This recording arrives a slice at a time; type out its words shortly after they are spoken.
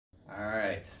All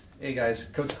right. Hey guys,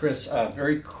 Coach Chris,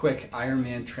 very quick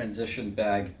Ironman transition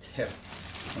bag tip.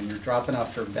 When you're dropping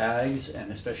off your bags, and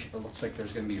especially if it looks like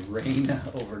there's going to be rain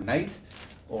overnight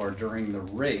or during the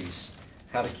race,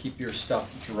 how to keep your stuff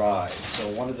dry. So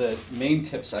one of the main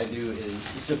tips I do is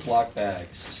ziplock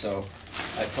bags. So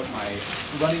I put my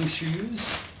running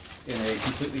shoes in a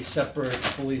completely separate,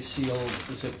 fully sealed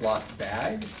ziplock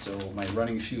bag. So my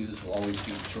running shoes will always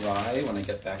be dry when I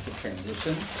get back to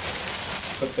transition.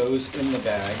 Put those in the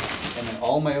bag, and then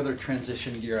all my other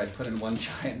transition gear I put in one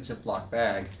giant ziplock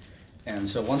bag. And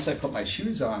so once I put my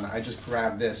shoes on, I just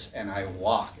grab this and I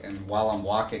walk. And while I'm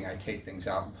walking, I take things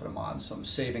out and put them on. So I'm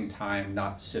saving time,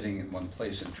 not sitting in one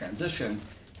place in transition.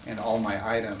 And all my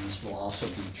items will also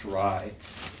be dry.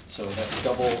 So that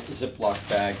double Ziploc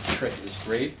bag trick is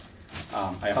great.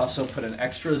 I also put an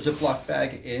extra Ziploc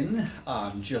bag in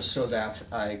just so that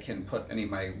I can put any of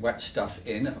my wet stuff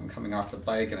in if I'm coming off the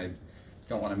bike and I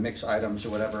don't want to mix items or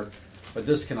whatever. But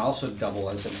this can also double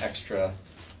as an extra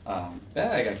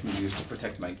bag I can use to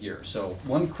protect my gear. So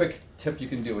one quick tip you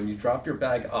can do when you drop your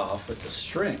bag off with the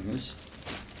strings,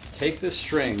 take the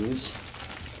strings,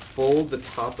 fold the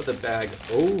top of the bag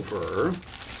over.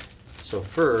 So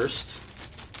first,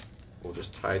 we'll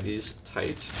just tie these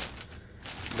tight,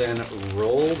 then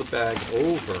roll the bag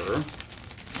over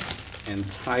and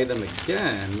tie them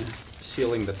again,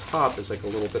 sealing the top as like a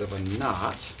little bit of a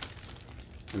knot.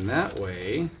 And that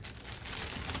way,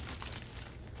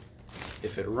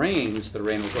 if it rains, the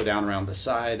rain will go down around the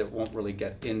side. It won't really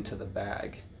get into the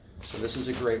bag. So this is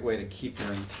a great way to keep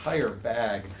your entire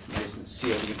bag nice and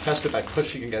sealed. You can test it by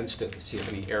pushing against it to see if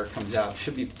any air comes out. It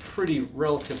should be pretty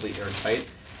relatively airtight.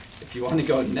 If you want to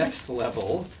go next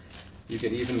level, you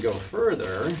can even go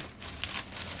further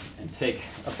and take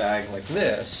a bag like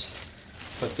this,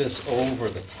 put this over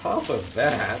the top of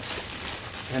that,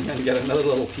 and then get another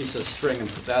little piece of string and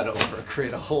put that over.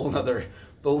 Create a whole nother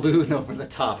balloon over the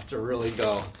top to really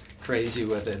go crazy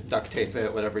with it, duct tape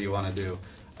it, whatever you want to do.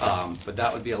 But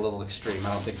that would be a little extreme.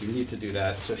 I don't think you need to do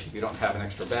that, especially if you don't have an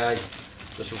extra bag.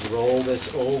 Just roll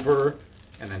this over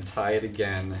and then tie it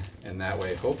again, and that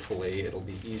way hopefully it'll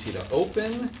be easy to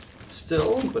open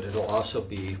still, but it'll also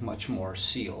be much more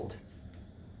sealed.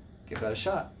 Give that a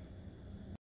shot.